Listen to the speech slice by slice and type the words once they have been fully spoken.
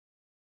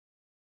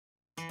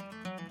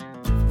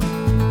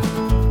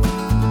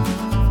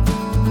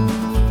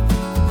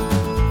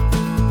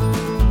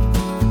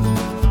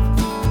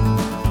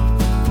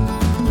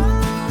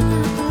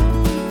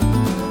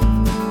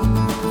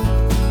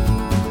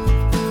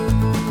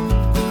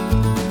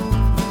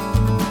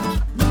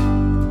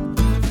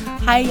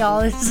Hi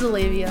y'all, this is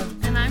Olivia.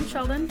 And I'm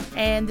Sheldon.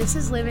 And this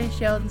is Living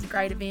Sheldon's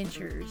Great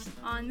Adventures.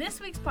 On this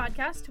week's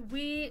podcast,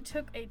 we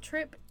took a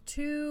trip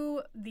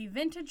to the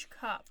Vintage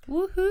Cup.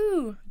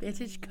 Woohoo!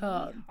 Vintage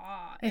Cup.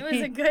 It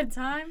was a good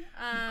time.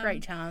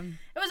 Great time.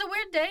 It was a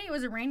weird day. It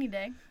was a rainy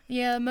day.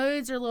 Yeah,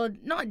 moods are a little,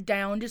 not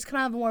down, just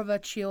kind of more of a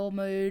chill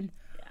mood.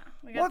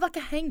 Yeah. More of like a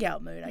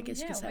hangout mood, I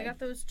guess you could say. We got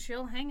those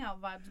chill hangout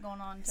vibes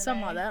going on today.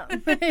 Something like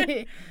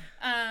that.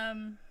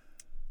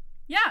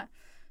 Yeah.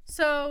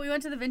 So we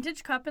went to the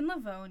Vintage Cup in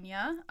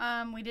Livonia.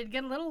 We did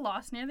get a little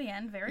lost near the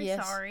end. Very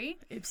sorry.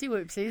 Oopsie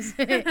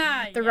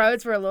whoopsies. The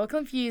roads were a little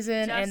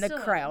confusing and the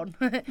crowd.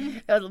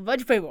 There was a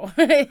bunch of people.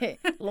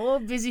 Little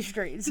busy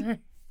streets.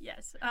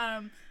 Yes.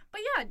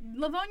 But yeah,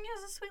 Livonia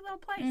is a sweet little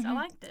place. I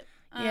liked it.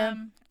 Yeah.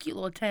 Cute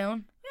little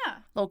town. Yeah.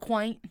 A little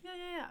quaint.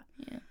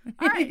 Yeah.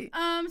 All right.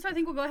 So I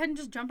think we'll go ahead and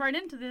just jump right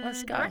into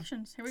the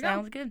directions. Here we go.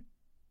 Sounds good.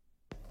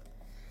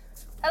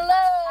 Hello.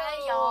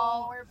 Hey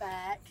y'all, we're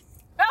back.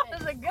 That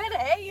was a good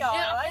hey y'all.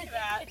 I like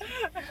that.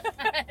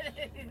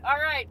 All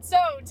right. So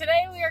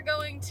today we are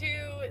going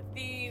to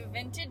the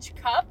Vintage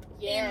Cup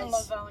in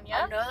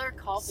Livonia. Another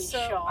coffee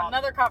shop.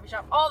 Another coffee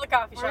shop. All the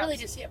coffee shops. Really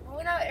just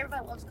we know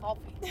everybody loves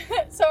coffee.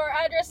 So our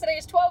address today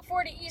is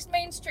 1240 East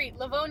Main Street,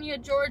 Livonia,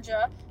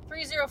 Georgia,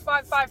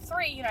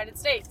 30553, United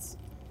States.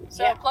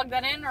 So plug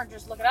that in or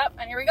just look it up.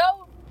 And here we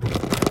go.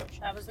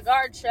 That was the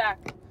guard shack.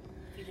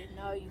 If you didn't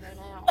know, you know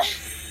now.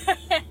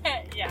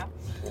 Yeah.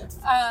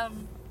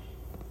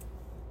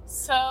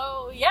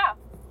 So, yeah.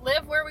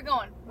 Liv, where are we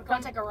going? We're going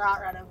to take a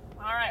right up.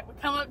 All right. We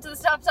come up to the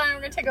stop sign and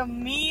we're going to take a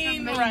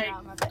mean right.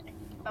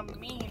 A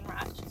mean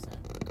right, she said.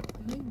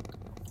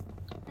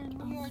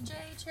 And we are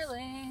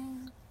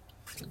chilling.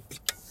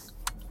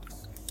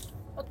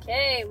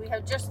 Okay, we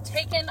have just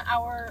taken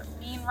our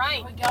mean right.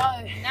 Here we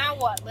go. Now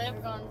what, Liv?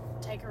 We're going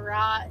to take a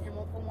right in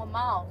 1.1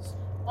 miles.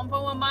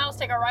 1.1 miles,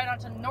 take a right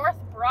onto North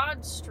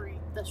Broad Street.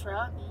 That's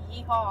right.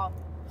 Yeehaw.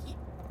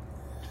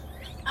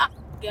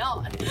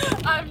 God.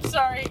 I'm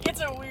sorry. It's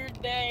a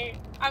weird day.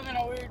 I'm in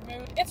a weird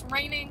mood. It's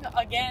raining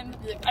again.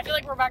 I feel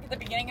like we're back at the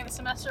beginning of the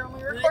semester when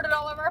we recorded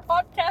all of our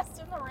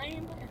podcasts in the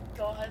rain.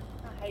 God,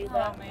 I hate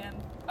that. Oh,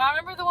 man. I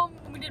remember the one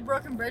when we did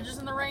Broken Bridges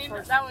in the rain.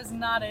 That was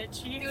not it,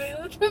 Chief.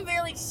 Dude, we could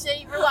barely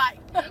see. We're like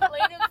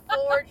leaning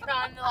forward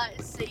trying to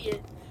like see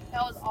it.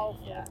 That was awful.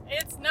 Yeah.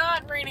 It's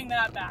not raining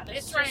that bad.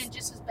 It's raining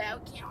just as bad.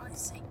 We can't really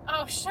see.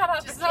 Oh, shut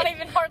up. It's not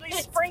even hardly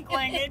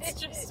sprinkling. It's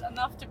just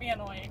enough to be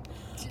annoying.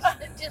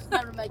 Just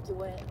enough to make you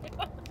wet.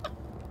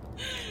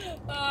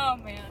 Oh,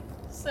 man.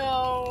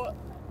 So,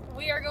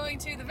 we are going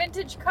to the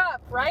Vintage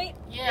Cup, right?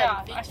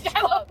 Yeah.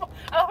 I love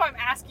I'm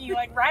asking you,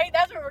 like, right?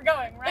 That's where we're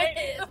going,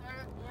 right?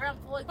 We're on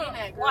full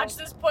again, girl. Watch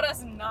this put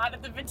us not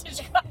at the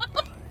Vintage Cup.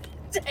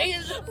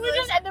 We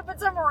just end up at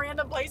some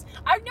random place.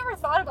 I've never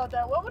thought about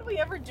that. What would we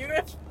ever do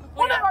if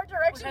one of our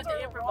directions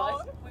were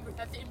wrong? We would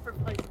have to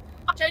improvise.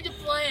 Change of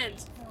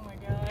plans. Oh my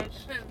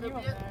gosh. Can you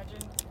imagine?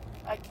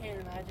 I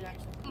can't imagine,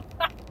 actually.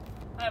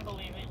 I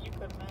believe it. You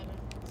could imagine.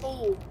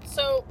 Oh.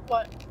 So,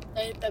 what?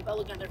 They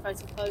look at their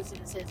face and clothes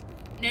and it says,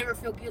 never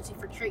feel guilty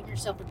for treating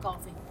yourself to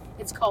coffee.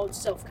 It's called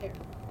self-care.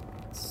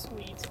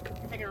 Sweet.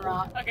 You're taking a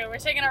right. Okay, we're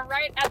taking a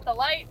right at the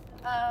light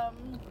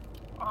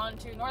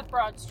onto North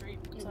Broad Street.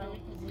 So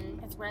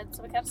it's red,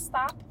 so we gotta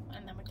stop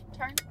and then we can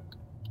turn.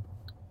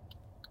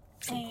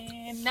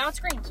 And now it's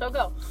green, so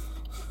go.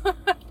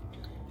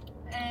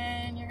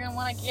 And you're gonna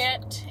want to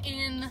get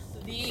in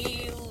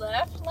the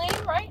left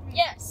lane, right?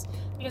 Yes,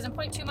 because in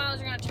 0.2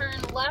 miles you're gonna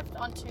turn left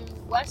onto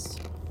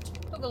West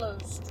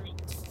Tugelo Street.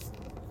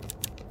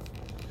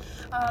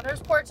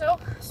 There's Porto,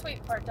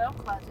 sweet Porto.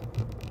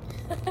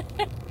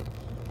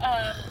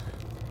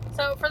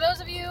 So for those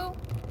of you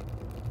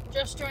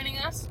just joining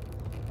us,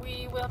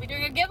 we will be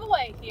doing a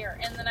giveaway here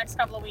in the next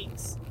couple of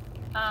weeks.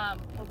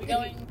 We'll be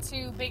going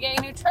to Big A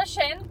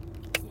Nutrition.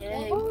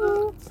 Yay.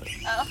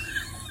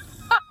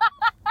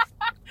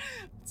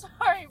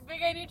 Sorry,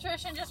 Big A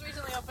Nutrition just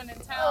recently opened in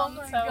town. Oh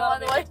my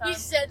God, the way you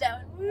said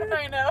that.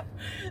 I know.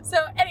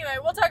 So anyway,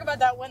 we'll talk about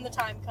that when the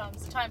time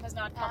comes. The time has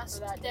not come for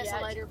that yet.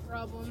 Desolator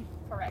problem.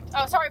 Correct.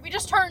 Oh, sorry, we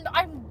just turned,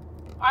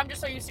 I'm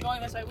just so used to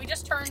going this way. We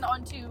just turned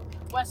onto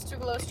West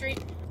Tugelo Street,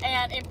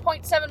 and in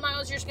 0.7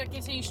 miles, you're just going to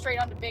continue straight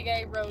onto Big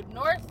A Road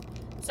North.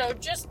 So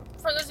just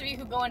for those of you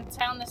who go into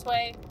town this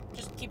way,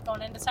 just keep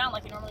going into town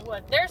like you normally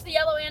would. There's the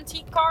yellow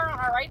antique car on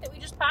our right that we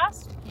just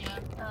passed. Yeah.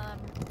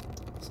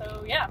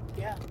 So, yeah.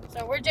 Yeah.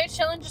 So we're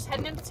chilling, just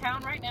heading into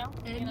town right now.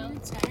 Into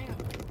town.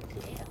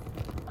 Yeah.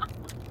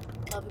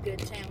 Love a good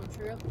town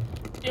trip.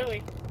 Do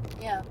we?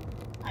 Yeah.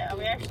 Yeah,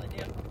 we actually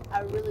do.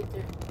 I really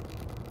do.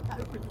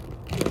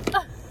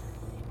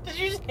 Did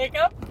you just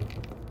hiccup?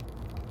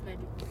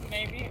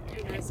 Maybe.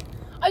 Who knows?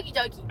 Okie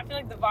dokie. I feel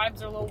like the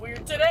vibes are a little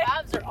weird today.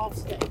 Vibes are off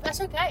today.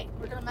 That's okay.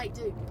 We're gonna make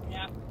do.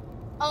 Yeah.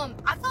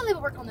 I thought they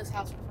would work on this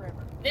house for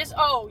forever. This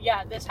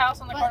house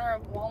on the corner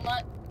of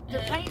Walnut. The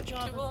paint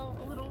job is a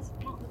little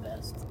not the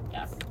best.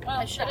 Yeah. Well,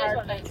 I should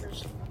hire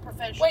painters.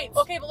 Professionals. Wait,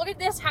 okay, but look at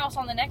this house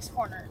on the next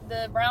corner,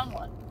 the brown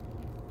one.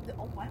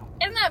 Oh wow.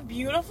 Isn't that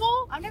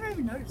beautiful? I've never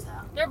even noticed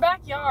that. Their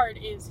backyard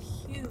is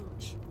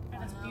huge.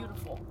 and it's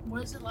beautiful.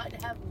 What is it like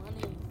to have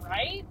money?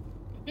 Right?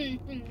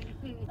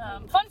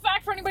 Fun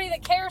fact for anybody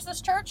that cares,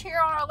 this church here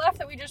on our left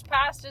that we just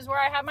passed is where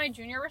I had my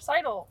junior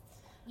recital.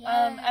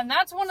 And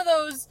that's one of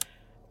those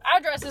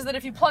addresses that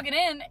if you plug it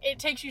in, it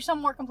takes you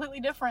somewhere completely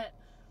different.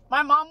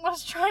 My mom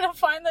was trying to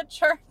find the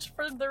church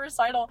for the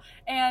recital,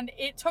 and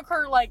it took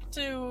her like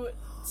to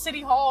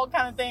City Hall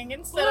kind of thing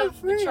instead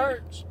of the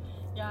church.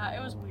 Yeah,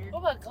 it was weird. Oh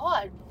my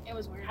god. It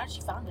was weird. How did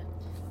she find it?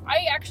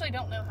 I actually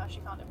don't know how she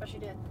found it, but she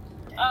did.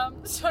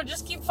 So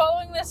just keep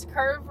following this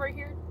curve right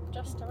here,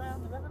 just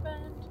around the river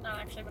bend. No,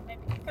 actually, but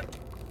maybe you could.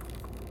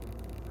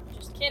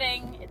 Just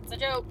kidding. It's a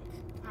joke.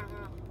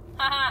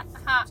 Ha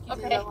ha.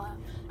 Okay.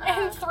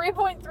 In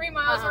 3.3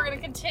 miles, we're going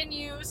to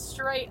continue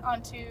straight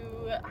onto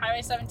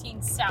Highway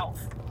 17 south.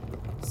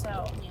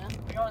 So, Yeah.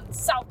 we're going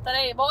south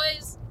today,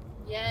 boys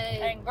Yay.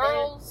 and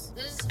girls.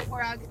 This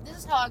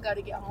is how I got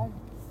to get home.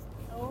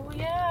 Oh,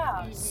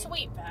 yeah. Mhm.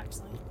 Sweet,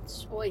 Baxley.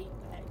 Sweet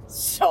bags.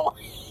 So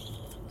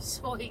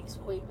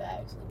Sweet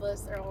bags.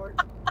 Bless their heart.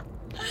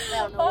 They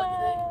don't know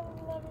what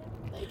to love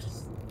do.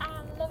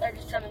 it. They're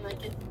just trying to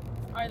make it.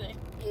 Are they?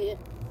 Yeah.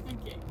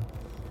 Okay.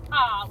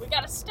 We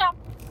got a stop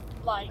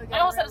light. We got I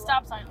almost a had a red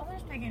stop sign. Oh,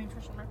 there's Piggy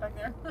Nutrition right back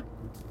there.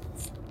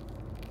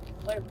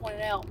 Way to point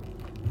it out.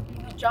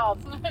 Good job.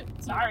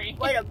 Sorry.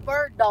 Way to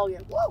bird dog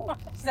it. Whoa.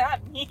 What's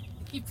that mean?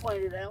 He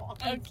pointed it out.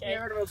 Okay. You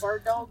heard of a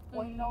bird dog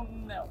pointing dog?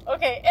 No.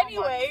 Okay,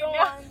 anyway.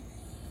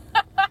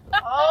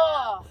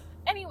 Oh.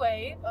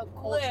 Anyway,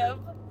 Culture. Liv.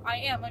 I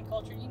am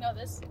uncultured. You know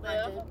this. I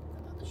Liv. did.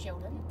 About the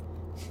Sheldon.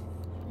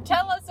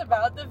 Tell us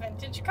about the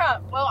vintage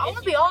cup. Well, I'm if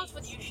gonna be you honest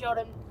please. with you,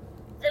 Sheldon.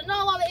 There's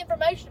not a lot of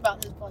information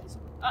about this place.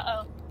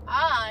 Uh-oh.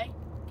 I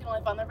can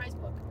only find their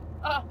Facebook.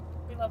 Oh,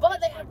 we love But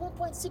they Facebook. have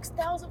 1.6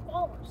 thousand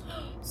followers.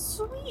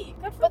 Sweet.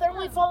 Good for But they're them.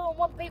 only following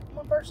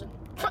one person.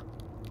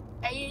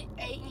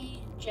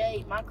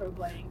 AEJ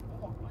microblading.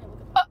 Hold on, let me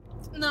look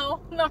at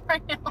No, not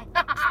right now.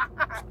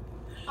 that.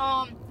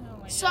 Oh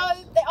my So gosh.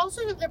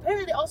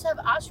 apparently they also have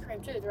ice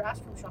cream too. Their ice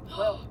cream shop as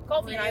well.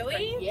 Coffee and ice Really?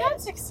 cream. Yes.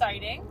 That's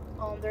exciting.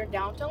 They're in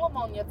downtown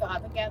Livonia. If I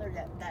haven't gathered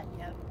that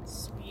yet,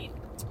 Sweet.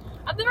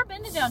 I've never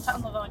been to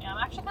downtown Livonia. I'm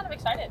actually kind of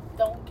excited.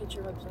 don't get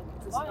your hopes up.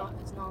 It's Why? not.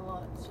 It's not a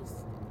lot. It's just.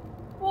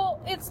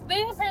 Well,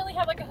 they apparently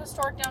have like a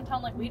historic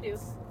downtown like we do.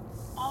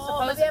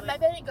 Oh, maybe Supposedly. I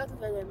didn't go through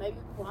there. Maybe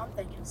I'm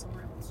thinking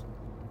somewhere else.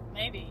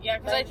 Maybe. Yeah,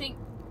 because I Maybe. think,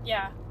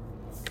 yeah.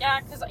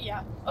 Yeah, because,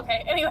 yeah.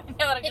 Okay, anyway,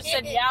 now that I just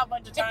said yeah a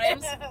bunch of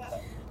times.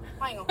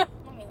 Hang on. Let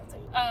me tell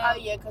you. Oh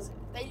yeah, because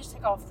they just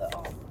take off the.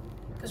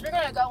 Because we're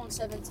gonna go on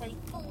 17.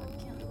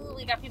 Ooh,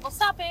 we got people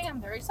stopping.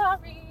 I'm very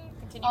sorry.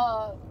 Continue.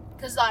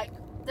 Because like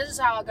this is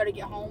how I go to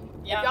get home.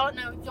 Yeah. If y'all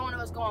know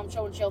what's going on, I'm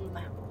showing Sheldon the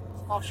map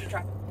while she's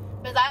driving.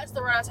 But that's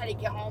the route I had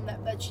to get home.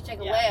 That you take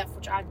a Yeah. left,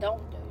 which I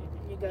don't do,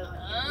 and you go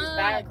like, these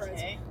back roads.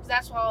 Okay. So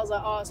that's why I was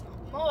like, oh, it's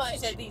not much. She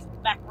said these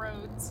back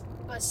roads.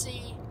 But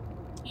see,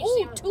 you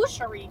Ooh, see, two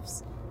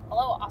Sharifs.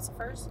 Hello,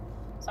 ossifers.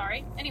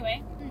 Sorry.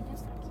 Anyway.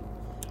 that's not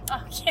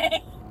cute.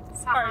 Okay.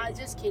 Sorry.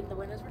 Just kidding. The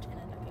windows were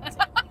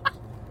tinted.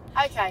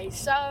 Okay,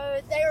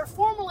 so they are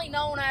formerly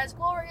known as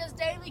Gloria's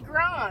Daily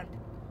Grind.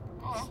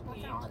 Oh, I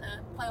Sweet. kind of like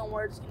that. Play on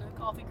words,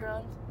 coffee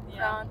grind.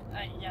 Yeah,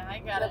 yeah, I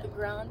got Get up it. and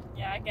grind.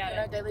 Yeah, I got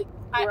it. Daily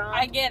I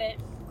grind. get it.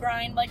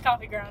 Grind like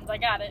coffee grounds. I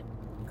got it.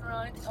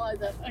 Grind. I like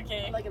that.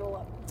 Okay. I like it a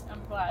lot.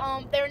 I'm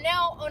glad. They're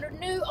now under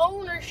new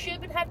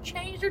ownership and have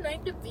changed their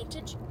name to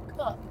Vintage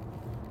Cup.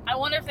 I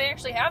wonder if they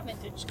actually have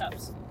vintage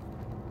cups.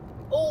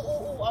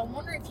 Oh, I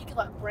wonder if you could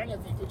like bring a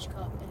vintage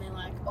cup and then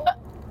like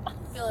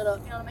fill it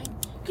up, you know what I mean?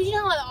 Because you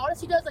know how like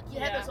Odyssey does, like you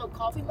have Yeah. those little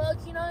coffee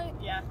mugs, you know?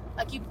 Yeah.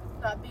 Like you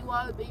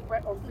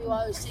BYOB or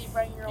BYOC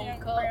bring your own Yeah,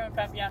 cup. bring your own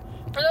cup, yeah.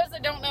 For those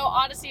that don't know,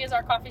 Odyssey is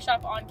our coffee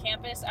shop on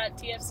campus at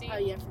TFC. Oh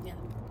yeah, forget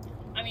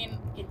it. I mean,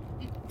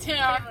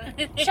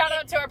 Yeah. shout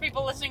out to our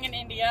people listening in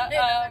India.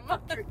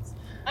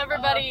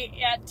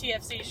 Everybody at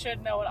TFC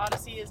should know what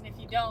Odyssey is, and if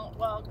you don't,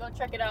 well, go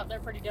check it out.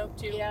 They're pretty dope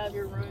too. Get out of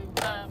your room.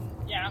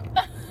 Yeah.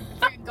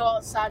 You can go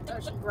outside and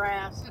touch some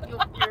grass. You'll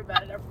hear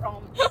about it, I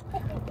promise.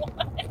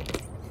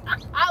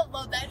 I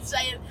love that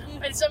saying.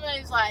 When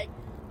somebody's like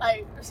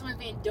someone's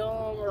being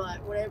dumb or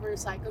like whatever,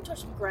 it's like, go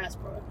touch some grass,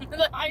 bro.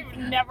 I've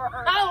never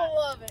heard I that.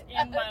 love it.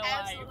 in my I life.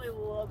 absolutely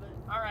love it.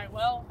 All right,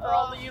 well, for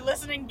all of you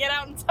listening, get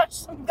out and touch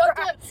some Go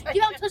grass.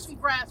 get out and touch some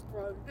grass,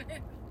 bro.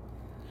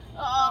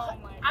 Oh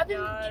my I've been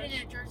gosh. getting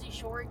into Jersey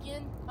Shore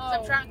again. Oh,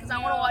 Because I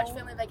want to watch no.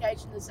 Family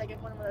Vacation, the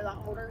second one when they're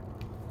like older.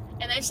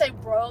 And they say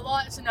bro a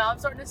lot, so now I'm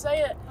starting to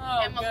say it.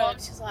 Oh, And my good. mom,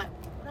 she's like,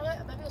 you know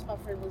what? Maybe it was my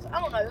friend Liz. I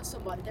don't know, it was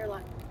somebody. They're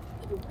like,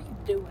 "Nigga, what are you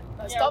doing?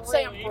 Like, Yeah, stop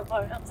saying really. bro.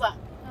 I was like,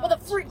 Oh, what the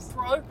freak,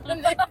 bro?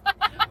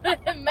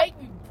 Make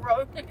me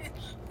bro.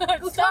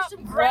 Go Stop, touch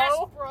some grass,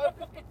 bro.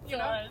 bro. You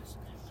know?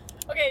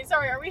 Gosh. Okay,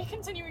 sorry, are we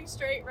continuing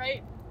straight,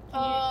 right?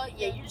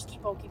 Yeah, you just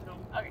keep on keeping on.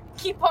 Okay,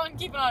 keep on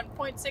keeping on.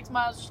 0.6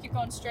 miles, just keep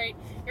going straight.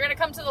 You're gonna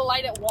come to the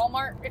light at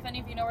Walmart, if any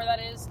of you know where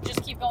that is.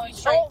 Just keep going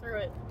straight don't- through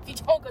it. If you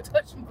don't, go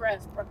touch some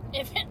grass, bro.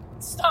 If it,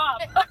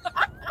 stop.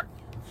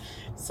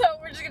 So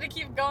we're just gonna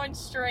keep going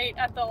straight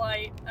at the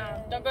light.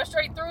 Don't go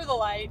straight through the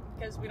light,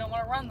 because we don't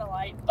want to run the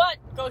light. But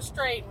go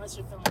straight. Unless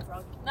you're feeling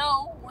froggy.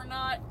 No, we're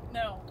not.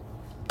 No.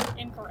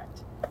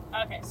 Incorrect.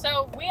 Okay,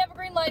 so we have a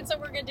green light, so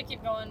we're good to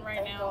keep going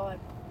right now. God.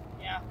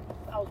 Yeah.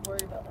 I was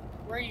worried about that.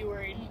 Were you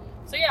worried?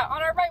 Mm-hmm. So yeah,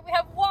 on our right we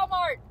have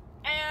Walmart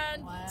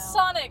and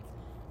Sonic.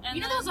 And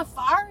you know there was a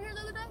fire here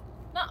the other day?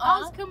 Nuh-uh. I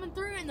was coming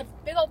through and the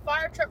big old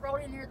fire truck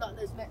rolled in here,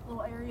 this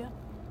little area.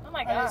 Oh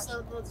my gosh.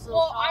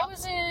 Well, I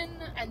was in...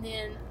 And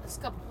then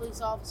a couple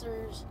police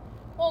officers.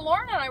 Well,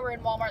 Lauren and I were in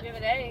Walmart the other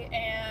day,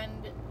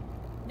 and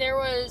there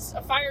was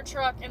a fire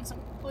truck and some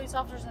police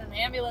officers and an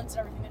ambulance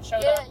and everything that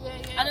showed up. Yeah.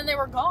 And then they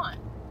were gone.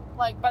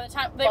 Like, by the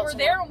time... They were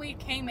there when we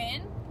came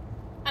in,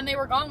 and they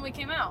were gone when we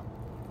came out.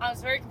 I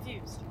was very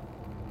confused.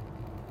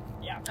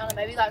 Yeah. I don't know,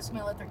 maybe like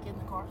somebody let their kid in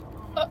the car.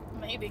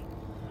 Maybe.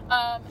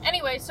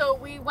 Anyway, so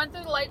we went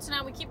through the lights, and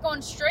now we keep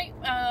going straight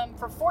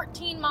for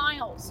 14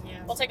 miles.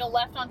 Yeah. We'll take a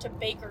left onto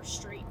Baker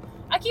Street.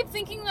 I keep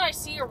thinking that I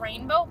see a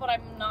rainbow, but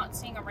I'm not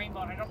seeing a rainbow,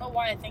 and I don't know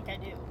why I think I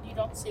do. You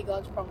don't see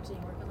God's promise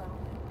anywhere because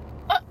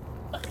I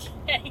don't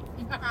do. Okay.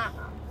 No,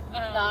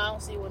 I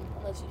don't see one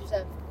unless you just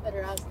have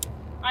better eyes.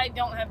 I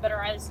don't have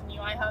better eyes than you.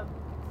 I have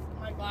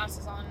my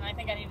glasses on, and I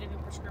think I need a new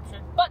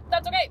prescription. But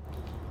that's okay.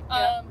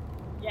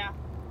 Yeah.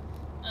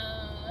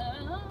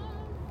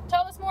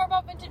 Tell us more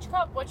about Vintage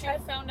Cup, what you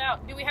have found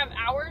out. Do we have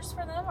hours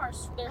for them, or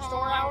their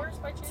store hours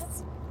by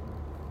chance?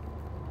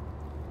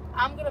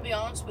 I'm going to be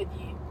honest with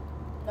you.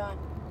 None.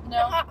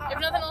 No? If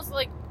nothing else,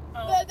 like...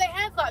 But they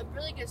have, like,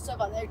 really good stuff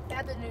out there. They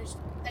had the new...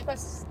 They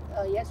posted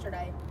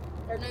yesterday.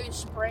 Their new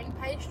spring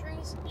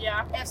pastries.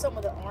 Yeah. They have some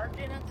with the orange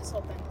in it. This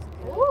whole thing is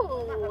good.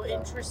 Ooh,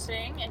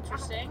 interesting.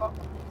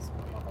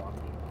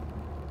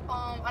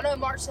 I know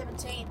March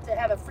 17th they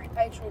have a free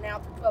pastry now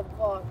through 12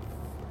 o'clock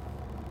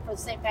for the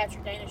St.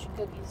 Patrick Danish and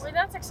cookies. Wait,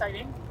 that's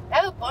exciting. They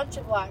have a bunch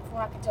of, like, from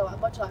what I can tell, you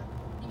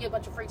can get a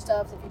bunch of free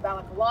stuff if you buy,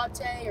 like, a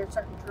latte or a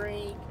certain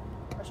drink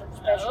or a certain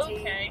specialty.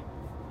 Okay.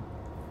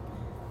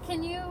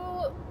 Can you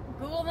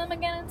Google them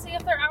again and see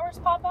if their hours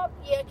pop up?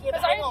 Yeah,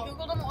 because I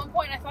Googled them at one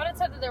point and I thought it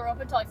said that they were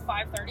open till like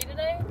 5:30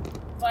 today,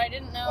 but I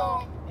didn't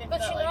know.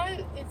 But you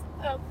know, it's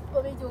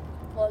let me do a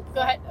quick plug.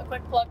 Go ahead, a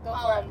quick plug. Go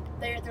for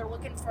it. They're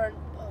looking for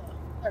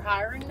they're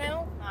hiring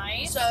now.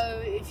 Nice.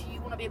 So if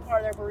you want to be a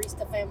part of their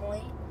barista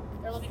family,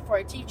 they're looking for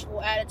a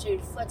teachable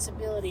attitude,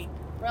 flexibility,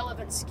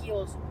 relevant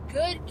skills,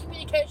 good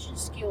communication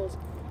skills,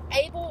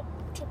 able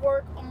to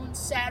work on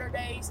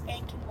Saturdays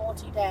and can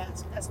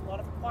multitask. That's a lot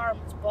of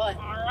requirements, but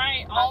all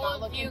right,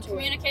 all of you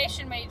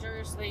communication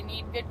majors, they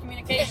need good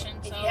communication.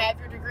 If you have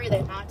your degree,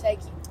 they might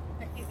take you.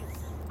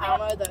 I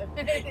don't know though.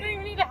 You don't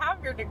even need to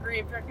have your degree.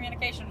 If you're a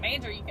communication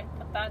major, you can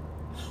put that.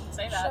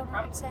 Say that. So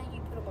I'm saying you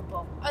put them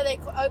above. Oh, they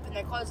open.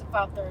 They close at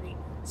 5:30.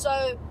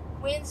 So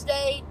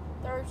Wednesday,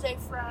 Thursday,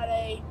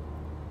 Friday,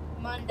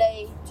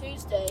 Monday,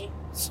 Tuesday.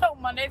 So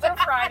Monday through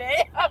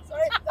Friday. I'm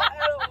sorry, it's not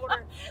out of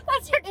order.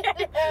 That's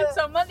okay.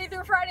 So Monday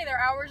through Friday, their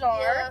hours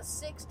are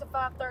 6 to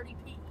 5:30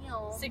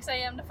 p.m. 6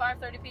 a.m. to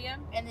 5:30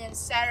 p.m. And then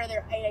Saturday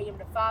they're 8 a.m.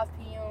 to 5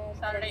 p.m.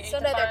 Saturday 8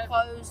 Sunday to 5. they're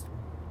closed.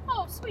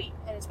 Oh, sweet.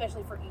 And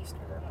especially for Easter,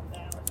 they're not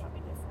there. It might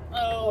be different.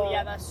 Oh,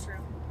 yeah, that's true.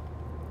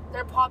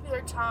 Their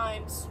popular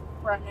times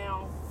right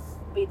now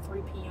would be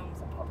 3 p.m.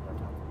 is a popular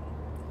time for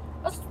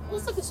me.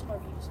 Let's look at some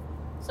reviews.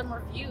 Some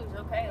reviews,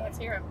 okay, let's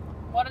hear them.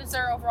 What is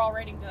their overall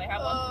rating? Do they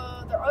have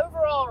one? Their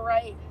overall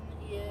rating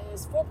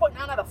is 4.9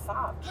 out of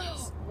 5.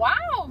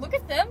 Wow, look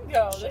at them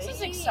go. Jeez. This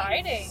is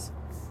exciting.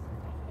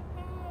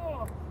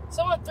 Oh,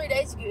 someone 3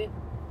 days ago.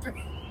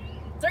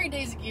 3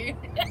 days ago.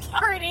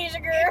 3 days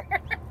ago.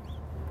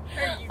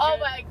 Oh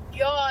my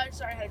gosh,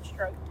 sorry, I had a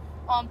stroke.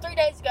 3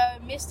 days ago,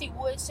 Misty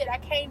Woods said, I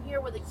came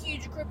here with a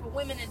huge group of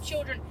women and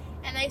children,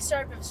 and they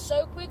served them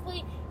so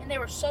quickly, and they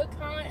were so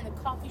kind, and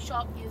the coffee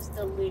shop is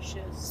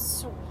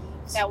delicious.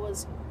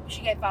 Sweet.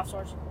 She gave 5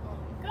 stars.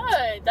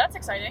 Good, that's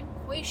exciting.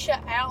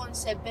 Quisha Allen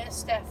said, best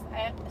staff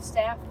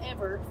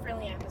ever,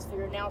 friendly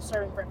atmosphere, now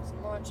serving breakfast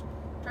and lunch.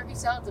 Turkey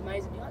salad's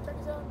amazing. Do you like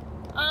turkey salad?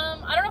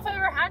 I don't know if I've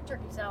ever had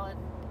turkey salad.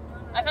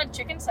 I've had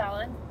chicken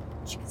salad.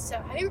 Chicken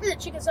salad. Have you ever been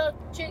a chicken salad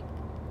chick?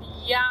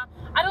 Yeah.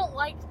 I don't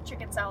like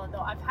chicken salad,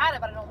 though. I've had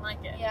it, but I don't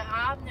like it. Yeah,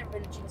 I've never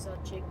been a chicken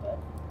salad chick, but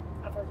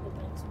I've heard good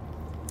things.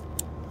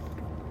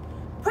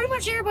 Pretty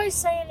much everybody's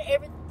saying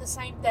the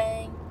same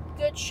thing.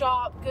 Good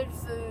shop, good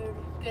food,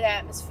 good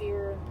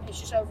atmosphere. It's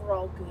just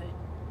overall good.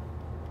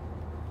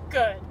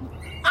 Good.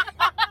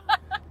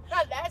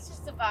 That's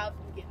just the vibe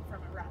I'm getting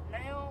from it right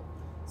now.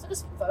 So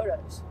just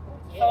photos. Oh,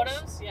 yes.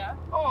 Photos? Yeah.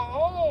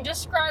 Oh.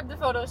 Describe the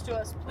photos to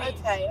us, please.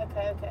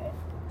 Okay.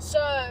 So,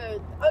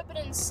 the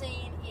opening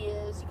scene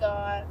is you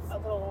got a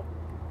little,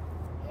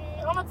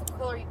 I don't know what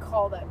color you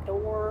call that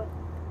door.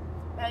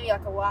 Maybe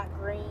like a light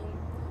green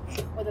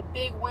with a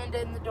big window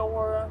in the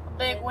door.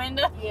 Big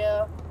window?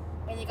 Yeah.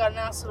 And you got a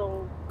nice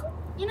little, it's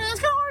kind of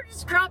hard to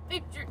describe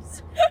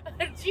pictures.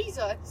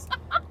 Jesus.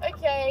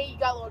 Okay, you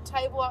got a little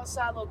table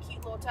outside, a little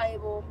cute little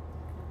table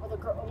with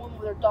a woman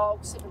with her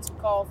dog sipping some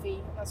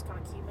coffee. That's kind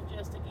of cute,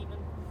 majestic even.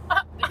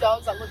 The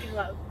dog's like looking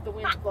like the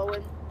wind's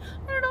blowing.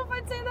 I don't know if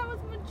I'd say that was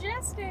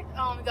majestic.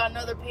 We got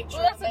another picture.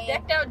 Well, that's a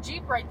decked out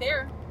Jeep right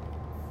there.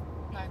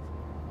 No,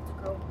 it's a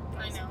girl.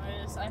 I know,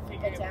 it is. I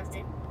figured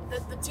fantastic.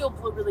 The teal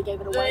blue really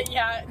gave it away.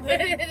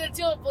 The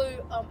teal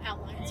blue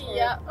outlines.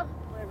 Yeah.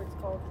 Whatever it's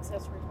called,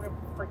 accessories, whatever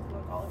the frick you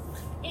want to call it.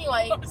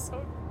 Anyway. That was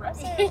so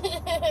aggressive.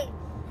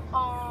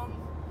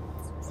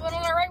 So on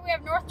our right, we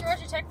have North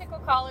Georgia Technical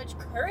College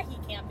Currahee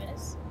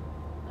campus.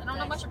 I don't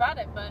know much about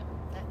it, but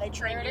they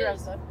train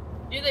heroes, though.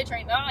 Do they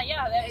train? Ah,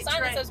 yeah, they have a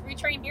sign that says "We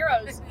train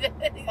heroes."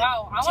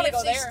 Wow, I want to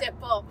go there.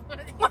 Step up.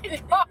 Oh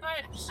my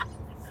gosh.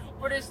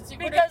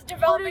 Because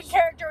developing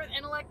character with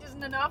intellect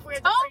isn't enough, we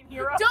have to train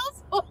heroes.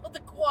 Don't pull the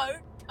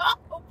quote.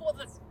 Don't pull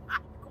the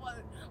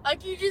quote.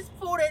 Like you just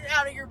pulled it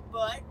out of your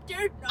butt.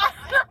 Dude, no.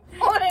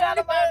 Pulled it out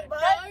of my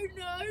butt?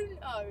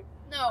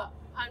 No.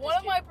 One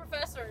of my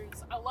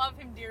professors, I love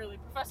him dearly,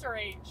 Professor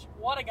H.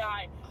 What a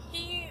guy.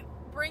 He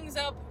brings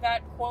up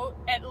that quote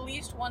at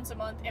least once a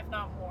month, if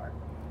not more.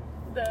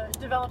 The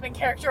developing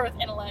character with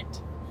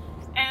intellect.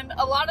 And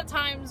a lot of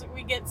times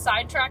we get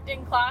sidetracked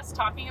in class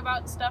talking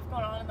about stuff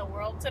going on in the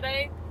world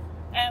today.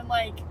 And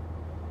like,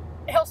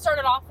 he'll start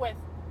it off with,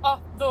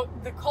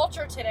 the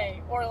culture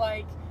today, or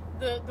like,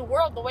 the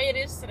world the way it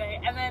is today.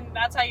 And then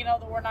that's how you know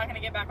that we're not going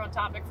to get back on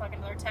topic for like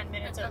another 10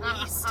 minutes at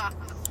least.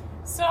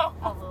 So,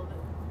 I love it.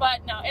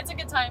 But no, it's a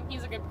good time.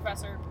 He's a good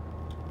professor.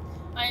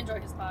 I enjoy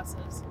his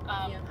classes.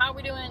 How are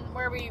we doing?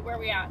 Where are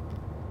we at?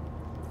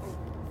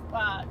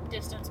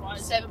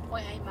 Distance-wise.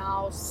 7.8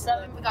 miles.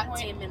 We got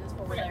 10 minutes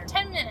before we're there.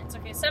 10 minutes.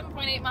 Okay,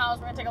 7.8 miles.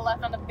 We're going to take a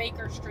left onto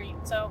Baker Street.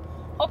 So,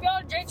 hope y'all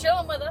are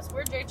J-chilling with us.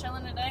 We're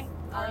J-chilling today.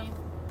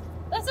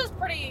 This is a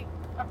pretty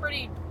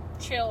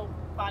chill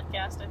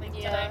podcast, I think,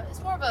 today.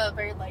 It's more of a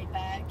very laid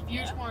back. If you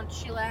just want to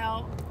chill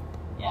out,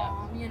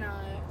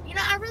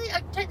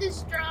 I take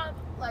this drive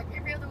like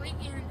every other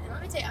weekend, and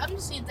let me tell you, I'm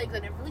just seeing things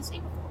I've never really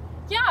seen before.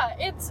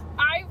 Yeah,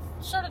 I've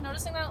started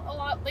noticing that a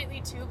lot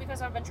lately too,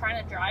 because I've been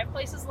trying to drive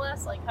places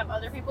less, like have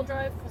other people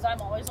drive, because I'm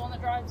always the one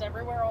that drives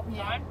everywhere all the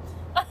time.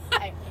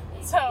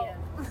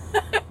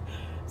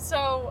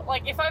 So,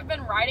 like, if I've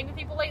been riding with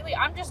people lately,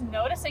 I'm just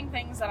noticing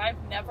things that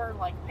I've never,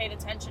 like, paid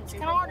attention to. It's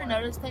kind of hard to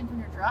notice things when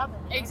you're driving.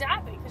 You know?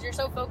 Exactly, because you're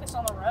so focused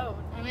on the road.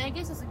 I mean, I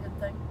guess it's a good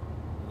thing.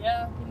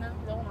 Yeah. You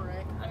don't want to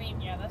wreck. I mean,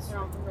 yeah, that's true.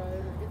 On the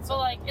road. So,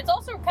 like, it's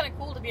also kind of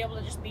cool to be able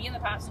to just be in the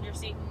passenger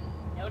seat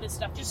and notice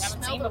stuff you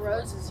haven't seen before. Smell the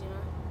roses, you know.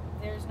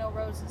 There's no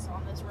roses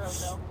on this road,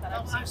 though.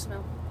 I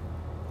smell.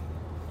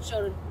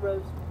 Showed a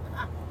rose.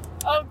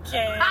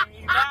 Okay,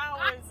 that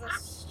was a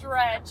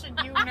stretch, and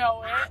you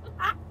know it.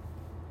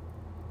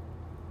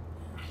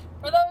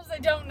 For those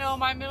that don't know,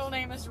 my middle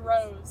name is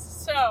Rose,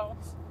 so...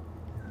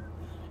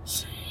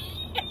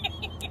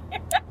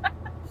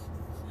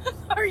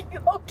 Are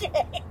you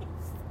okay?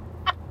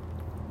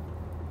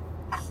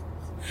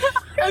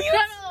 Are you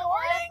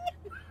snoring?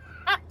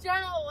 I'm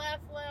trying to laugh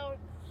loud.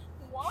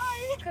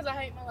 Why? Because I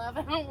hate my laugh.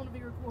 I don't want to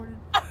be recorded.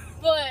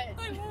 But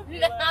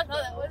I thought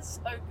that was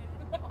so good.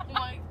 Oh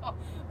my god.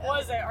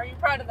 Was it? Are you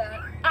proud of that?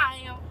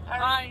 I am.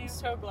 I am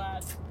so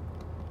glad.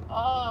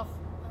 Oh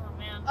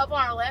man. Up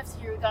on our left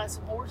here, we got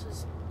some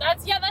horses.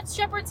 That's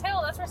Shepherd's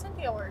Hill. That's where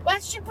Cynthia works.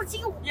 That's Shepherd's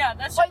Hill. Yeah,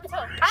 that's Shepherd's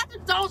Hill. I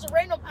just thought it was a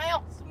random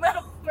house.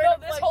 No,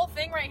 this whole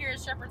thing right here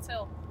is Shepherd's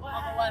Hill. Wow,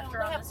 on the left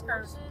or on this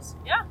curve.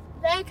 Yeah.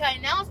 Okay,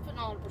 now it's putting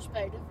on a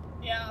perspective.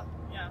 Yeah.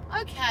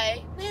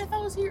 Okay, man, if I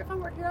were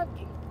here, I'd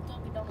get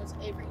Dunkin' Donuts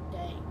every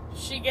day.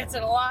 She gets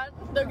it a lot.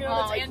 Dunkin'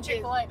 Donuts and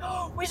Chick-fil-A.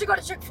 Oh, we should go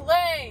to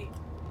Chick-fil-A.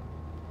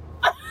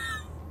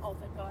 Oh,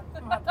 thank God. I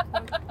don't have to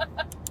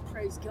cook.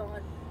 Praise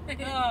God.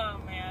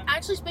 Oh, man.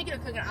 Actually, speaking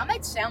of cooking, I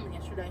made salmon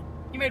yesterday.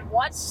 You made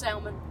what?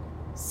 Salmon.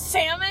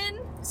 Salmon?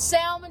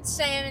 Salmon,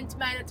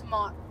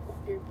 tomato.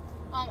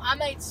 I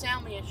made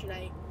salmon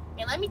yesterday,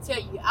 and let me tell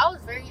you, I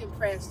was very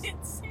impressed.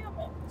 It's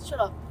salmon. Shut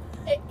up.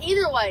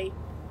 Either way,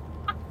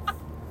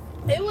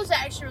 it was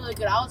actually really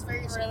good. I was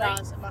very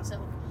surprised at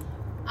myself.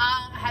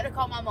 I had to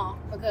call my mom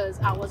because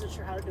I wasn't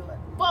sure how to do it,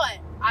 but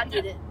I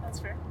did it. That's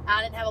fair.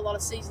 I didn't have a lot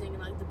of seasoning,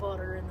 like the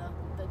butter and the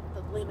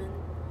lemon.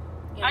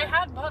 You know. I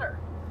had butter.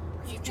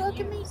 You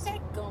joking me?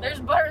 There's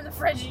butter in the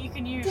fridge that you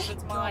can use.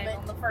 It's mine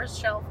on the first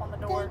shelf on the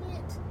door.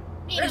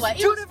 Anyway, there's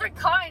two different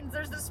kinds.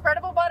 There's the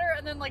spreadable butter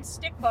and then like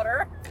stick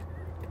butter.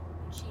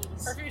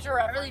 Jeez. For future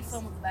reference. I really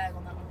filmed with the bag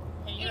on that one.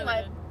 Yeah,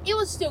 anyway, it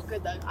was still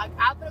good though. I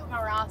put it with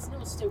my rice and it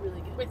was still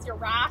really good. With your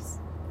rice?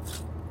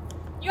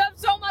 You have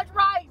so much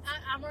rice.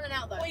 I'm running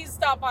out though. Please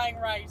stop buying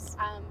rice.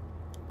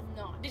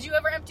 No. Did you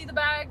ever empty the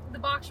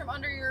box from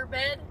under your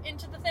bed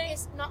into the thing?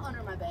 It's not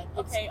under my bed.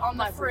 It's okay, on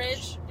the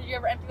fridge. Did you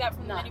ever empty that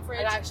from the mini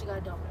fridge? I actually got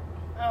to dump it.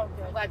 Oh,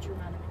 good. I'm glad you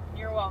reminded me.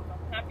 You're welcome.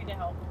 Happy to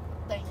help.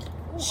 Thank you.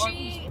 Ooh,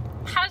 she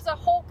has a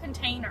whole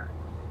container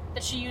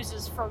that she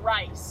uses for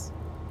rice.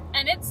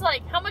 And it's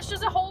like, how much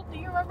does it hold? Do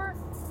you remember?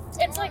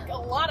 It's like a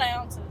lot of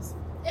ounces.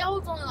 It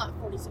holds only like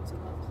 46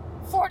 cups.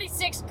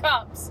 46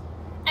 cups.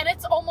 And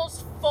it's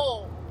almost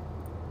full.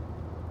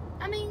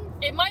 I mean,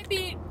 it might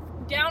be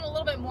down a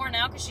little bit more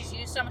now because she's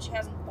used some and she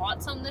hasn't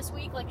bought some this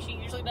week like she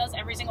usually does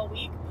every single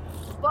week.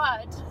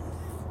 But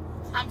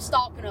I'm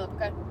stalking up,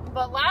 okay?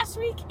 But last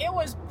week, it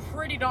was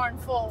pretty darn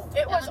full.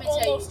 It Now, was let me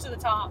tell almost you. to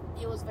the top.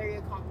 It was a very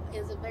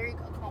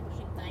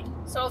accomplishing thing.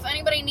 So if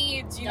anybody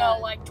needs, you No. know,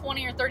 like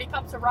 20 or 30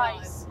 cups of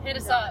rice, hit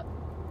us No. up.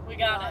 We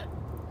got No. it.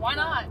 Why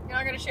No. not? You're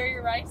not going to share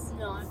your rice?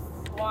 No,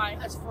 Why?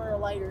 that's for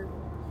later.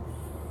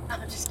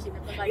 I'm just kidding.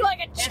 But You like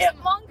a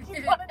chipmunk?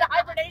 You gone into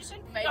hibernation?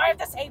 Maybe. No, I have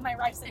to save my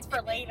rice. It's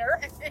for later.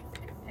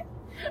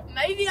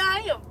 Maybe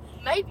I am.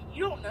 Maybe.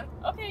 You don't know.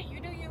 Okay, you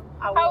do you.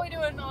 I How will. are we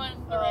doing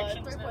on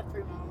directions?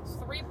 3.3 miles.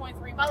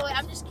 3.3 miles. By the way,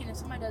 I'm just kidding. If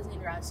somebody does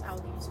need rice, I'll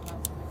give you some rice.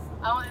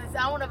 I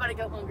don't want nobody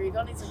to go hungry. If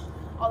y'all need some,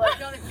 although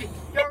if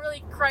you're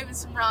really craving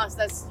some rice,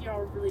 that's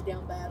really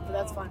down bad, but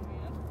that's fine.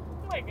 Man.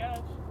 Oh my gosh.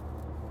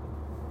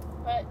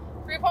 But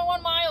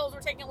 3.1 miles, we're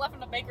taking left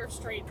into Baker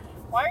Street.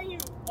 Why are you,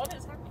 what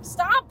is happening?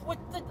 Stop with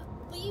the,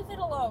 leave it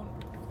alone.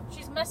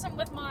 She's messing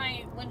with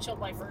my windshield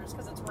wipers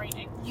because it's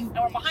raining. And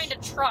we're behind a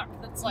truck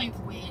that's like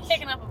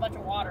kicking up a bunch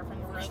of water from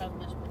the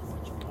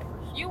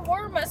road. You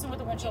were messing with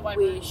the windshield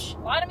wipers. Wish.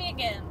 Lie to me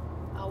again.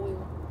 I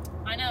will.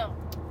 I know.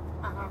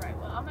 Alright,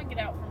 well, I'm gonna get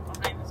out from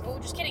behind this. Oh,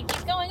 just kidding.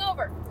 He's going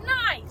over.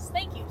 Nice!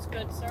 Thank you,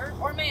 good sir.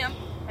 Or ma'am.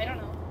 I don't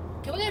know.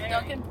 Can we get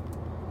Dunkin'?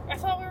 I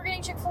thought we were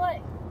getting Chick-fil-A.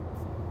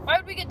 Why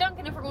would we get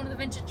Dunkin' if we're going to the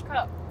Vintage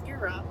Cup? You're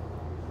right.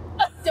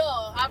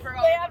 Duh, I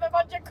forgot. They have a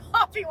bunch of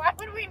coffee. Why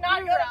would we not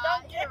You're go to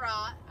right. Dunkin'? You're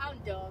right. I'm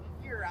dumb.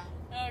 You're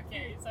right.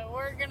 Okay, so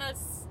we're gonna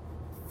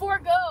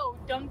forego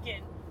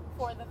Dunkin'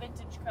 for the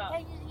Vintage Cup.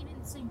 Hey, you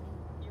didn't see me.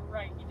 You're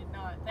right, you did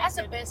not. That's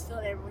the Thank best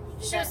feeling ever when you do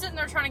goodness. She that. was sitting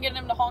there trying to get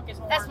him to honk his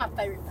horn. That's my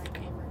favorite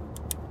thing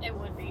ever. It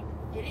would be.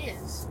 It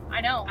is.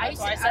 I know. That's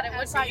why I said it would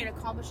That's like be. an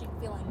accomplishing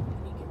feeling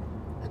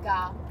when you get a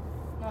guy.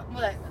 Well,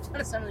 that's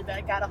gonna sound really bad.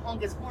 A guy to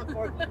honk his horn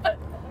for you, but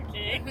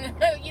Okay.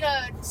 you know,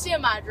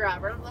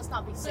 semi-driver. Let's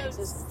not be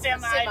sexist.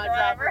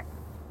 Semi-driver.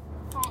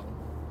 Honk.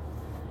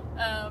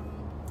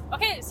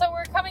 Okay, so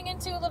we're coming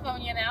into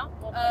Livonia now.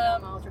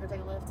 1.1 miles. We're gonna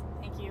take a lift.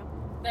 Thank you.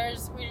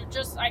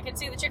 I can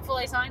see the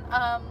Chick-fil-A sign.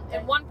 Okay.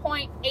 In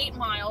 1.8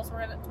 miles,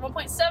 we're at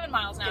 1.7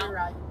 miles now. You're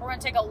right. We're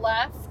gonna take a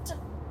left.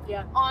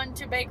 Yeah.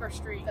 Onto Baker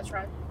Street. That's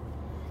right.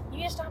 You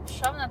need to stop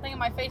shoving that thing in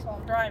my face while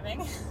I'm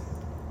driving.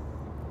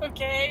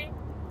 Okay.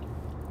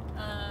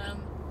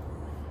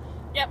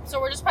 Yep.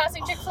 So we're just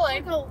passing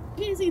Chick-fil-A. Look how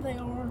busy they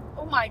are.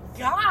 Oh my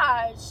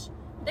gosh,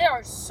 they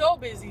are so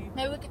busy.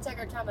 Maybe we could take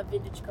our time at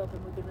Vintage Cup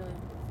and we could really.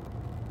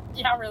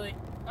 Yeah, really.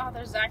 Oh,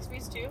 there's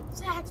Zaxby's too.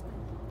 Zaxby's.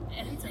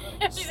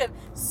 She said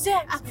I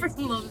Zaxby's.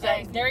 freaking love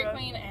There's Zaxby's. Dairy bro.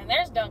 Queen, and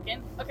there's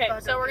Dunkin'. Okay,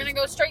 Fuck so we're Dunkin'.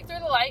 gonna go straight through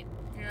the light.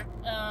 Yeah.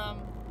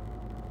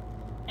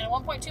 And at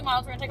 1.2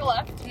 miles, we're gonna take a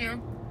left. Yeah.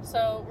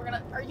 So we're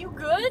gonna. Are you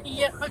good?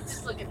 Yeah. I'm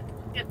just looking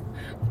at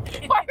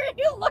Why are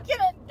you looking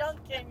at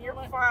Dunkin'? You're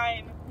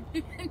fine.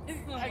 I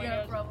my got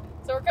gosh. a problem.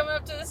 So we're coming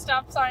up to the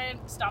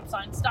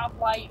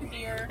stoplight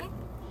here.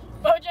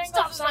 Bojangles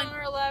Stop is sign. on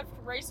our left.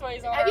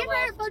 Raceway's on Have our you ever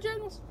left. had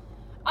Bojangles?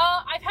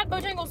 I've had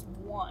Bojangles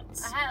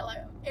once. I had like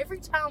every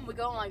time we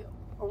go on like,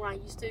 or when I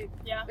used to,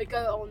 Yeah. we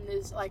go on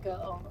this like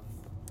a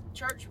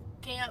church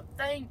camp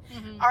thing.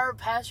 Mhm. Our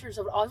pastors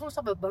would always want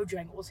to stop at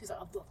Bojangles. He's like,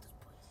 I love this place.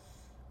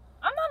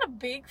 I'm not a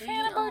big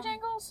fan of Yeah.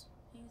 Bojangles.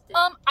 He's dead.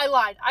 I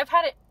lied. I've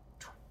had it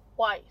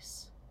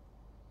twice.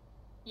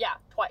 Yeah,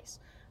 twice.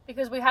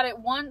 Because we had it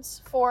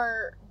once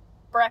for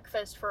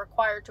breakfast for a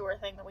choir tour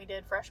thing that we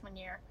did freshman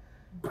year.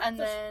 And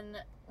then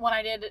when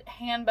I did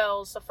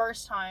handbells the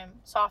first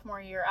time,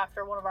 sophomore year,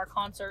 after one of our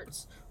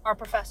concerts, our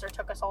professor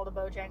took us all to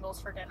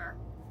Bojangles for dinner.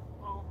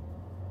 Oh,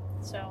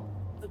 So,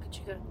 look at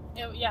you go.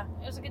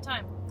 it was a good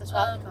time. That's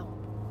what I think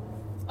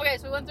of. Okay,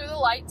 so we went through the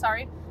light,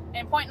 sorry.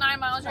 And 0.9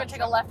 miles, you're going to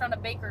take a left onto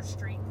Baker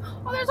Street.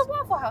 Oh, there's a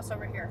Waffle House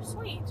over here.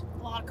 Sweet.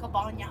 A lot of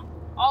cabana.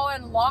 Oh,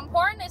 and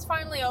Longhorn is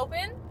finally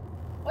open.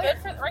 Where?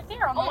 Good for right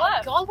there on the Oh my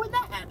left. god, where'd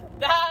that happen?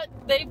 That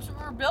they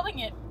were building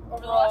it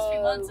over the last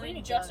few months, and we it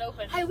need just to-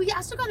 opened. Hey,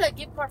 I still got a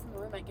gift card from the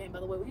roommate game, by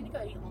the way. We need to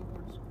go eat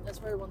Longhorns.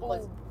 That's where one of the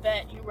places. Oh,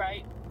 bet you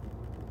right.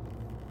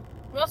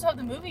 We also have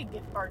the movie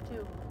gift card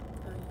too.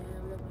 Oh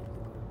yeah,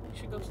 We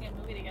should go see a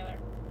movie together.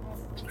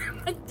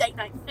 we got date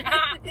night.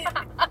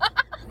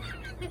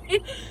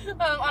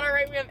 On our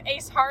right, we have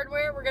Ace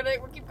Hardware.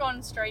 We'll keep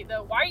going straight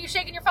though. Why are you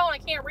shaking your phone? I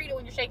can't read it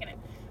when you're shaking it.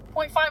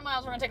 0.5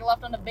 miles. We're gonna take a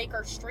left onto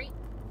Baker Street.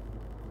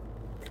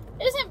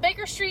 Isn't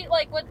Baker Street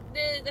like what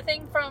the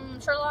thing from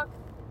Sherlock?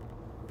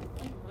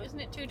 Isn't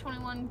it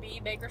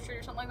 221B Baker Street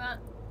or something like that?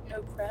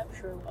 No crap,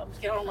 sure. I'm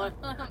just kidding. I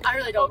don't know. I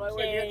really don't know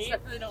where it is. Okay.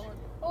 I really don't know.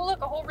 Oh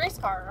look, a whole race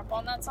car up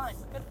on that sign.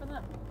 Good for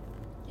them.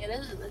 Yeah,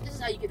 this is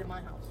how you get to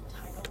my house.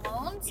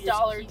 Title loans, You just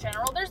Dollar keep-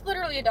 General. There's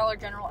literally a Dollar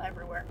General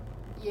everywhere.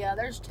 Yeah,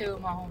 there's two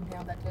in my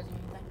hometown. That tells you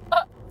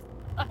anything.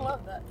 I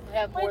love that. We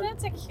have Wait, more.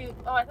 that's a cute.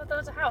 Oh, I thought that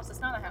was a house. It's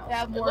not a house. We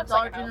have It more looks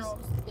Dollar like a house.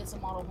 Generals. It's a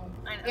model home.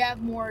 I know. We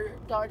have more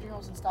Dollar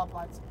Generals and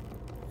stoplights.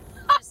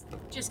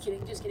 Just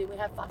kidding. We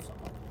have 5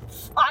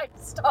 stoplights. 5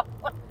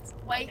 stoplights.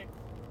 Wait, Okay.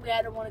 we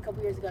added one a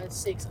couple years ago. It's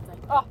 6, I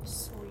think. Oh,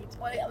 sweet.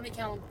 Wait, let me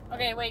count them.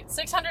 Okay, wait.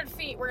 600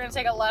 feet. We're gonna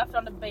take a left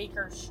onto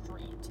Baker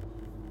Street.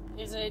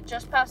 Is it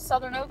just past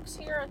Southern Oaks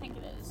here? I think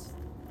it is.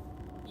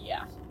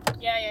 Yeah.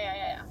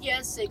 Yeah.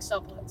 Yeah, 6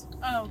 stoplights.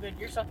 Oh, good.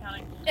 You're still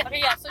counting. Okay,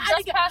 yeah. So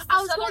just past the I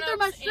was Southern going through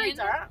my Oaks streets,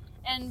 Inn, alright?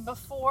 and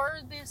before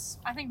this,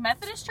 I think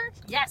Methodist Church.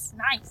 Yes,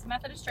 nice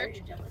Methodist Church.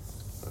 Very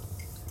jealous.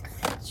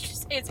 Did you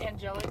say it's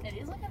angelic? It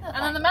is. Look at that.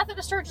 And then the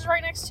Methodist Church is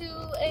right next to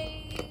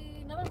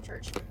another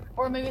church,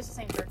 or maybe it's the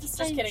same church. Just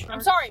kidding.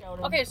 I'm sorry.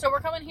 Okay, so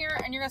we're coming here,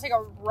 and you're gonna take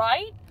a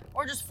right,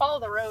 or just follow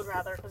the road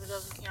rather, because it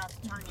doesn't, you know,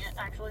 have to turn yet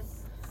actually.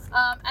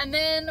 And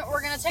then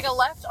we're gonna take a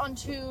left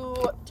onto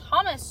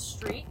Thomas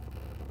Street.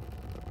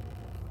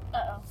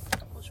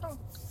 What's wrong?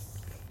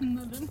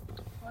 Nothing.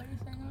 Why are you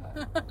saying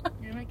that?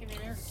 You're making me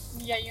nervous.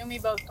 Yeah, you and me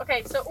both.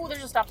 Okay, so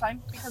there's a stop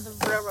sign because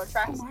of railroad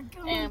tracks. Oh my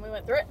God. And we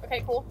went through it.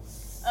 Okay, cool.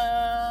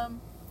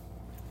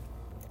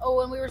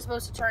 And we were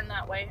supposed to turn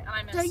that way, and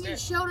I missed Dang it. it,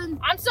 Sheldon.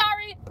 I'm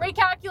sorry.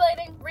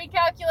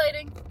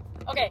 Recalculating.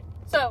 Okay,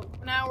 so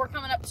now we're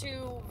coming up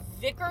to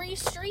Vickery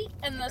Street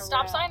and the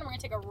stop sign, and we're gonna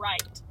take a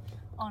right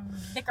on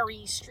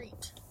Vickery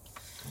Street.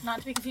 Not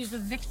to be confused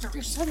with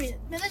Victory.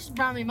 Man, that just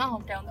brought me my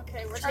hometown.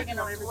 Okay, we're taking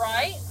a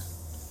right,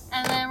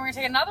 and then we're gonna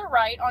take another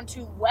right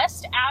onto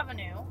West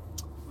Avenue.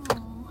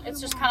 It's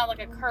just kind of like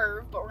a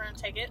curve, but we're gonna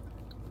take it.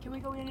 Can we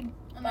go in?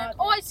 And then,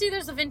 I see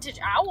there's a Vintage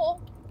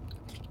Owl.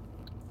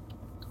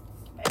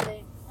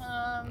 Hey,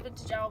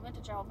 Vintage Owl,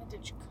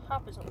 Vintage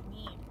Cup is what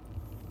we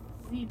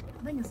need.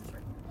 I think this is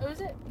right. Oh,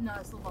 is it? No,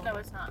 it's the one. No,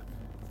 it's not.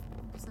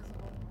 This is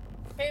the one.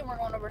 Okay, we're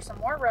going over some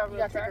more railroad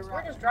gotta take a tracks. We're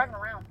right. just driving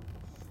around.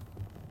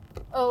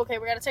 Oh, okay,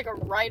 we gotta take a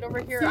right over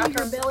here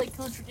Finger after. belly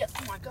country.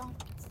 Oh my God.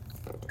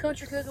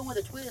 Country cooking with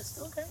a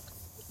twist. Okay.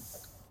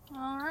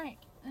 Alright.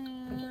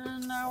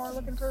 And now we're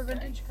looking for a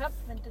Vintage Cup.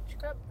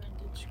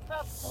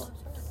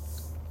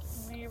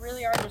 We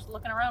really are just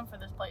looking around for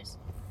this place.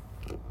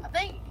 I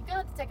think you're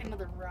gonna have to take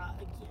another right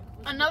again.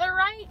 Another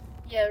right?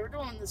 Yeah, we're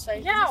doing the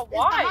same. Yeah, it's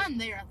why? behind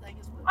there, I think.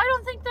 I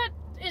don't think that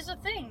is a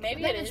thing.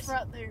 Maybe it It's is.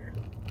 right there.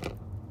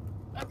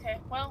 Okay,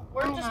 well,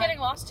 we're Oh just my. getting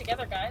lost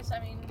together, guys. I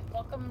mean,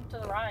 welcome to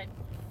the ride.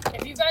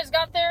 If you guys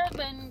got there,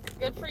 then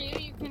good for you.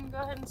 You can go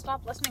ahead and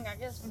stop listening, I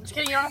guess. I'm just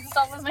kidding. You don't have to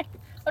stop listening.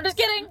 I'm just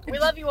kidding. We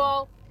love you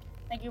all.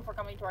 Thank you for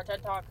coming to our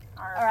TED Talk,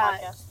 our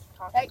Alright. podcast.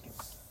 Talk. Take,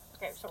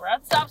 Okay, so we're at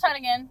the stop sign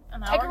again.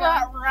 And now take we're a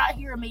right, going. right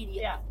here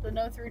immediately. Yeah, the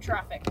no through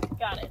traffic.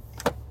 Got it.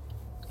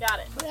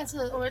 But that's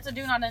a. Oh, it's a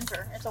do not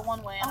enter. It's a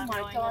one way, and Oh I'm my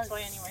going God. this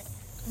way anyway.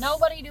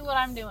 Nobody do what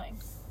I'm doing.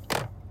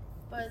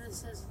 But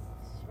this is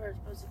where it's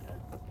supposed to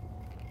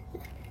go.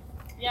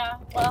 Yeah,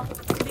 well,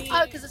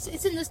 Oh, because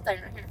it's in this thing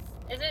right here.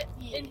 is it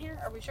Yeah. in here?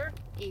 Are we sure?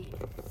 Yeah.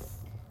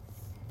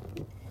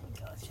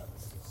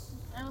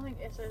 I don't think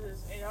it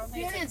says. I don't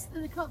think Here it it's. is.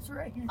 The cups are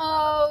right here.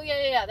 Oh,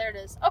 yeah, there it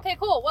is. Okay,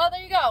 cool. Well,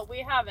 there you go. We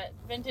have it.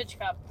 Vintage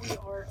Cup. We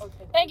are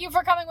okay. Thank you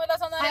for coming with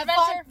us on that Have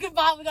adventure. fun.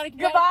 Goodbye. We gotta get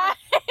Goodbye. Out of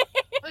here.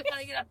 We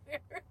gotta get out of here.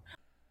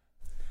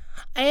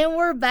 And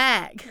we're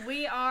back.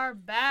 We are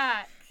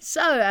back.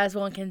 So, as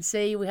one can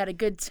see, we had a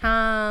good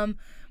time.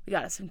 We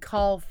got some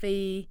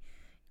coffee.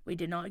 We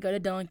did not go to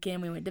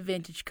Dunkin'. We went to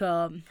Vintage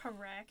Cup.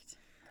 Correct.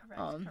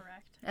 Correct.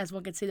 As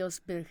one can see, there was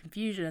a bit of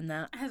confusion in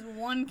that. As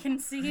one can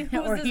see,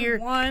 Or who's here.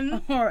 this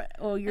one?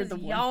 Or you're As the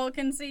one. y'all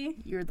can see.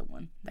 You're the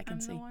one that can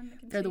I'm see. the one that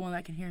can They're see. the one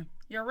that can hear.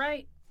 You're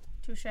right.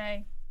 Touche.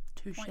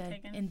 Touche. Point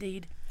taken.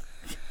 Indeed.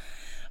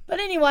 But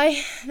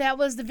anyway, that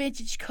was the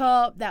Vintage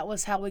Cup. That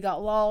was how we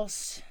got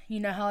lost. You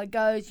know how it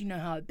goes. You know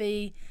how it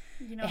be.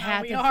 You know It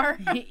how happens. we are.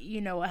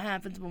 You know what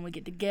happens when we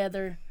get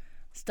together.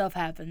 Stuff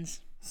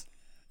happens.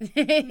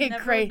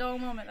 Never a dull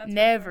moment. That's for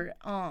Never.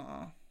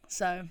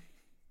 So,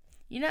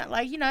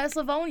 it's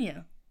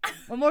Livonia.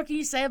 What more can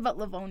you say about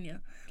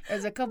Livonia?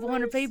 There's a couple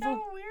hundred people.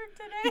 So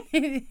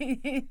weird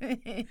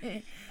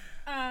today.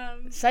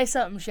 Say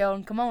something,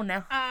 Sheldon. Come on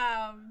now.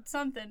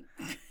 Something.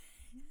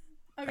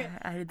 Okay.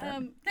 I did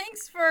that.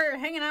 Thanks for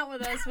hanging out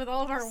with us with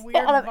all of our weird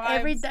Out of vibes.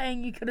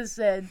 everything you could have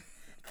said,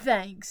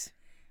 thanks.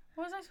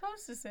 What was I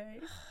supposed to say?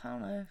 I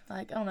don't know.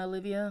 I don't know,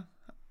 Olivia.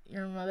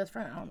 You're my best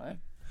friend. I don't know.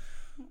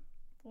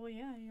 Well,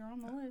 yeah, you're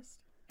on the list.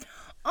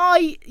 Oh,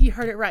 you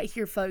heard it right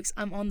here, folks.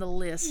 I'm on the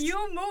list. You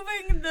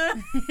moving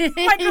the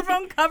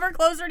microphone cover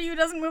closer to you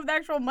doesn't move the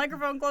actual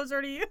microphone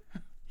closer to you.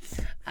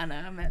 I know.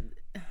 I'm at.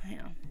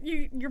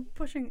 You're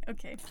pushing.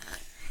 Okay.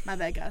 My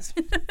bad, guys.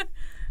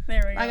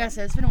 There we go. Like I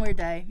said, it's been a weird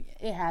day.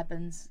 It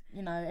happens.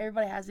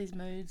 Everybody has these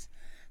moods.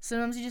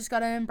 Sometimes you just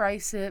gotta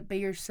embrace it, be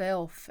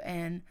yourself,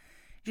 and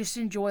just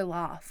enjoy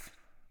life.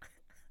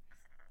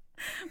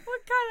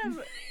 What kind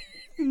of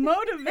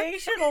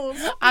motivational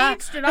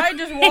speech did I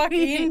just walk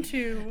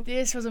into?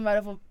 This was a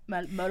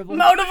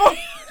motivational.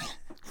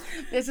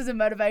 This is a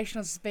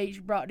motivational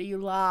speech brought to you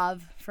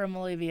live from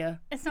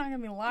Olivia It's not gonna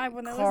be live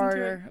when they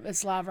Carter. listen to it.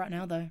 It's live right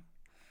now, though.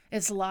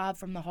 It's live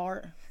from the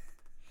heart.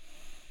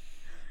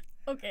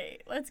 Okay,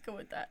 let's go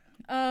with that.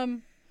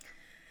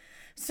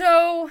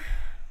 So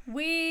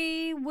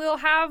we will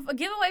have a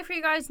giveaway for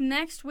you guys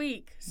next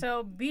week.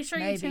 So be sure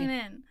Maybe. you tune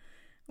in.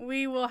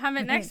 We will have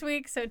it next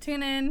week, so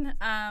tune in.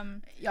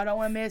 Y'all don't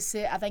want to miss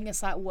it. I think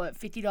it's like, what,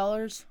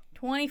 $50?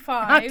 $25.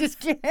 I'm just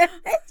kidding.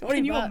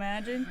 Can you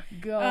imagine?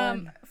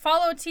 God.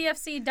 Follow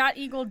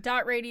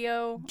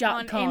tfc.eagle.radio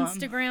on .com.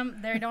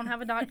 Instagram. They don't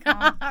have a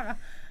 .com.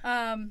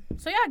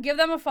 So yeah, give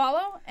them a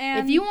follow.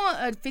 And if you want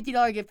a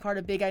 $50 gift card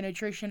of Big Eye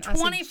Nutrition,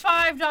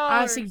 $25.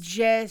 I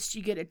suggest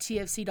you get a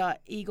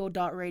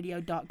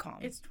tfc.eagle.radio.com.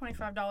 It's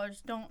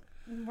 $25.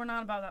 We're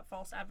not about that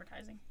false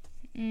advertising.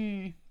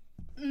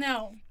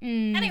 No.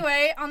 Mm.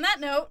 Anyway, on that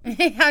note,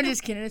 I'm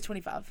just kidding. It's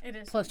 25. It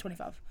is plus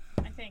 25.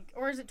 I think,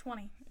 or is it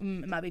 20?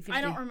 It might be 50.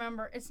 I don't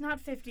remember. It's not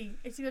 50.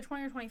 It's either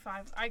 20 or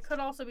 25. I could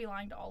also be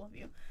lying to all of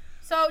you.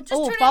 So just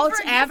tune in false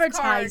for a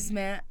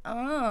advertisement.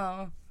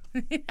 Oh.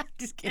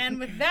 Just kidding. And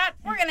with that,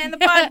 we're gonna end the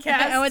podcast.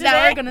 And with today.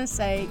 that, we're gonna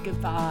say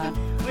goodbye.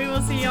 We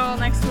will see y'all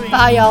next week.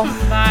 Bye, y'all.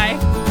 Bye.